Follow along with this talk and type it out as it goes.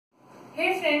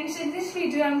Hey friends, in this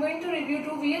video I am going to review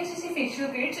two Vlcc facial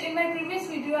kits. In my previous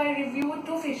video I reviewed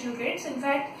two facial kits. In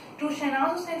fact, two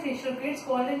Shahnaz facial kits,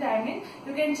 gold and diamond.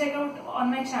 You can check out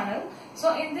on my channel.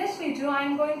 So in this video I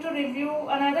am going to review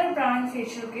another brand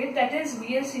facial kit, that is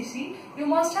Vlcc. You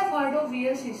must have heard of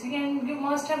Vlcc and you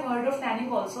must have heard of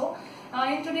tanning also.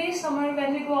 In today's summer,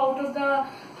 when we go out of the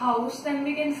house, then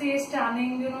we can face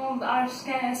tanning, our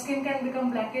skin can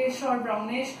become blackish or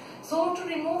brownish. So to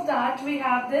remove that, we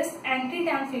have this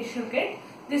anti-tan facial kit.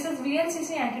 This is Vlcc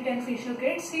anti-tan facial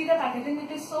kit. See the packaging,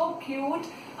 it is so cute,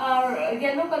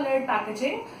 yellow colored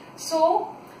packaging.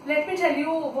 So let me tell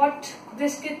you what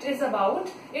this kit is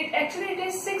about. It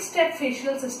is 6-step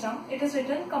facial system. It is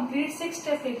written complete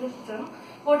 6-step facial system.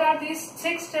 What are these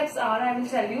 6 steps are, I will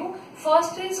tell you.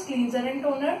 First is cleanser and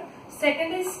toner.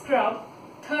 Second is scrub.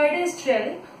 Third is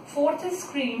gel. Fourth is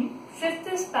cream.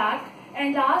 Fifth is pack.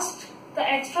 And last, the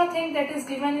extra thing that is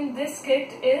given in this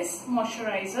kit is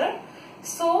moisturizer.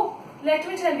 So let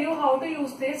me tell you how to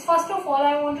use this. First of all,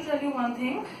 I want to tell you one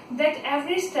thing, that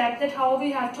every step, that how we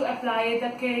have to apply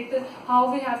the kit,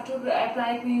 how we have to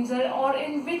apply cleanser, or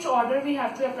in which order we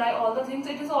have to apply all the things,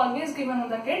 it is always given on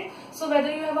the kit. So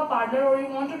whether you have a partner or you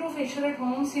want to do facial at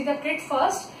home, see the kit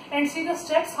first and see the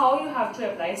steps how you have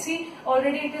to apply. See,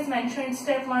 already it is mentioned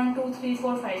step 1, 2, 3,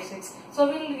 4, 5, 6.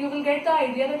 So you will get the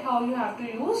idea that how you have to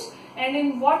use and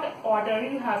in what order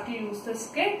you have to use this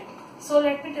kit. So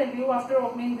let me tell you, after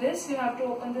opening this, you have to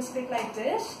open this kit like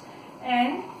this.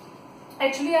 And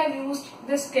actually I have used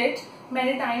this kit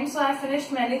many times, so I have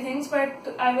finished many things,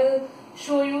 but I will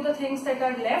show you the things that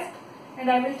are left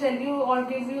and I will tell you or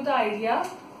give you the idea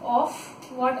of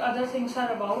what other things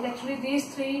are about. Actually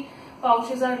these 3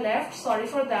 pouches are left, sorry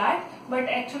for that, but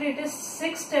actually it is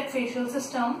 6-step facial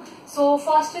system. So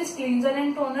first is cleanser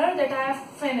and toner that I have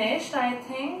finished, I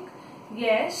think,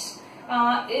 yes.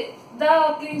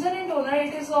 The cleanser and toner,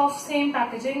 it is of same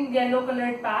packaging, yellow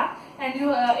colored pack, and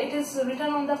it is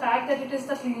written on the pack that it is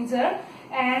the cleanser.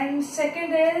 And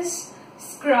second is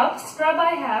scrub. Scrub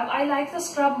I like the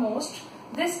scrub most.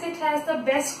 This kit has the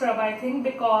best scrub, I think,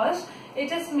 because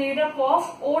it is made up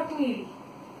of oatmeal.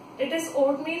 It is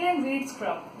oatmeal and wheat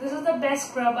scrub. This is the best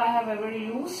scrub I have ever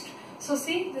used. So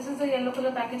see, this is the yellow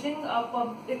color packaging.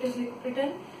 It is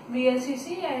written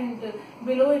Vlcc and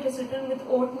below it is written with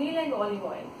oatmeal and olive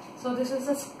oil. So this is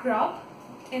the scrub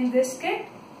in this kit.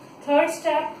 Third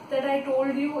step that I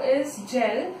told you is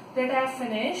gel that I have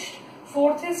finished.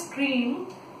 Fourth is cream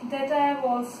that I have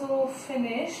also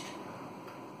finished.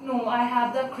 No, I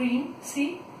have the cream.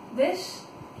 See this?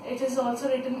 It is also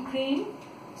written cream.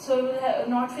 So you will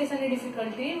not face any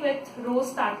difficulty with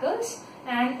rose petals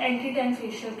and anti-tan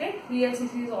facial kit.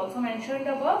 Vlcc is also mentioned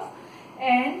above.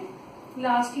 And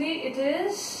lastly, it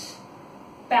is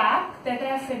pack that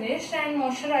I have finished, and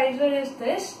moisturizer is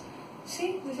this.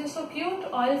 See, this is so cute,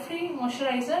 oil-free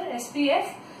moisturizer,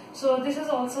 SPF. So this is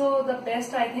also the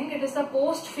best, I think. It is the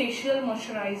post-facial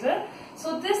moisturizer.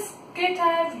 So this kit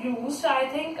I have used, I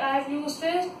think I have used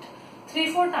it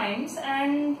 3-4 times,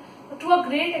 and to a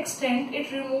great extent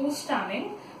it removes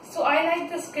tanning. So I like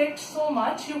this kit so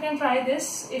much. You can try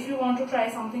this if you want to try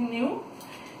something new.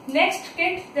 Next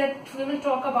kit that we will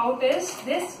talk about is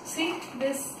this. See,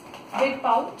 this big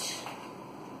pouch.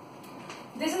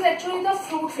 This is actually the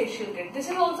fruit facial kit. This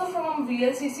is also from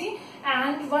Vlcc,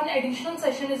 and one additional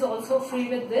session is also free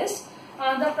with this.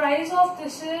 The price of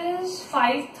this is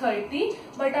 530,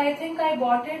 but I think I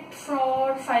bought it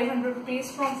for 500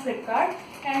 rupees from Flipkart.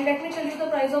 And let me tell you the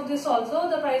price of this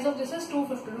also. The price of this is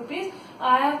 250 rupees.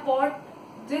 I have bought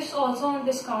this also on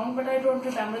discount, but I don't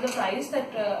remember the price,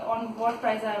 that on what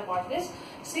price I have bought this.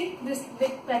 See, this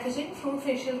big packaging, fruit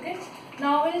facial kit.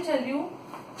 Now I will tell you,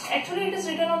 actually it is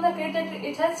written on the kit that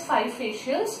it has 5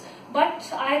 facials, but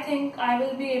I think I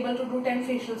will be able to do 10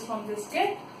 facials from this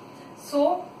kit.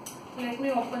 So let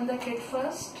me open the kit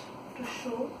first to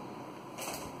show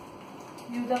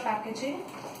you the packaging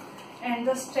and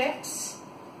the steps.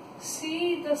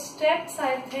 See, the steps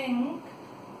I think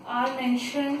are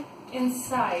mentioned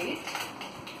inside.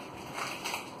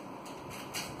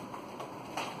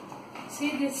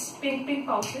 See these pink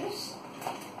pouches.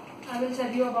 I will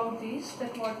tell you about these,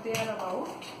 that what they are about.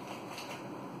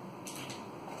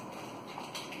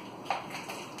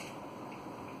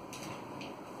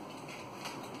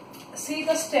 See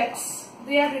the steps,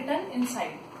 they are written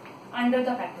inside under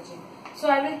the packaging. So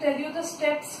I will tell you the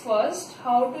steps first,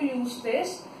 how to use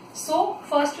this. So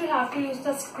first you have to use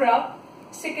the scrub.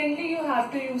 Secondly, you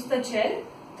have to use the gel.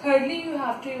 Thirdly, you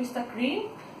have to use the cream.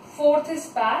 Fourth is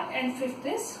pack, and fifth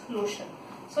is lotion.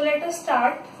 So let us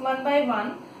start one by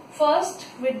one. First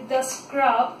with the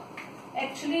scrub.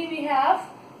 Actually we have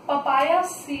papaya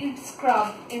seed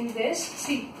scrub in this.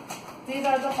 See, these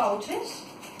are the pouches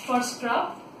for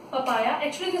scrub papaya.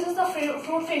 Actually, this is the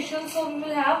fruit facial, so we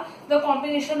will have the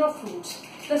combination of fruits.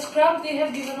 The scrub they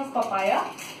have given of papaya,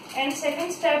 and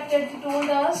second step that they told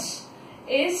us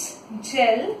is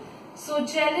gel. So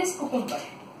gel is cucumber.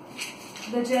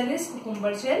 The gel is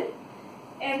cucumber gel.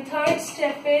 And third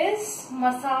step is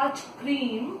massage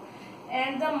cream,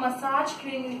 and the massage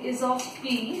cream is of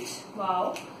peach.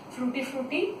 Wow,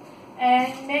 fruity.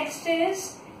 And next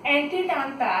is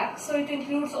anti-tan pack. So it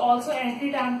includes also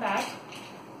anti-tan pack.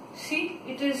 See,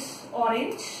 it is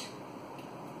orange.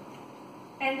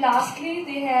 And lastly,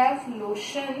 they have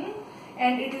lotion,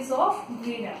 and it is of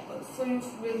green apple. So you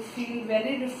will feel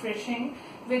very refreshing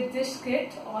with this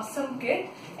kit. Awesome kit.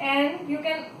 And you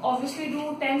can obviously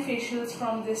do 10 facials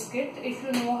from this kit if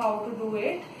you know how to do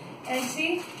it. And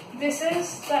see, this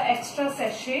is the extra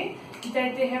sachet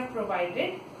that they have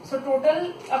provided. So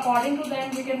total, according to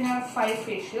them, we can have 5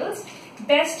 facials.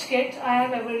 Best kit I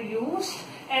have ever used.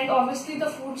 And obviously the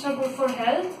fruits are good for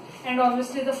health, and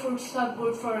obviously the fruits are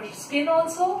good for skin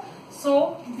also.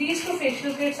 So these 2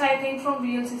 facial kits I think from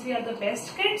Vlcc are the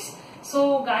best kits.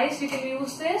 So guys, you can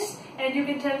use this, and you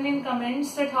can tell me in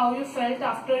comments that how you felt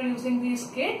after using these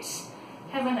kits.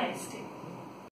 Have a nice day.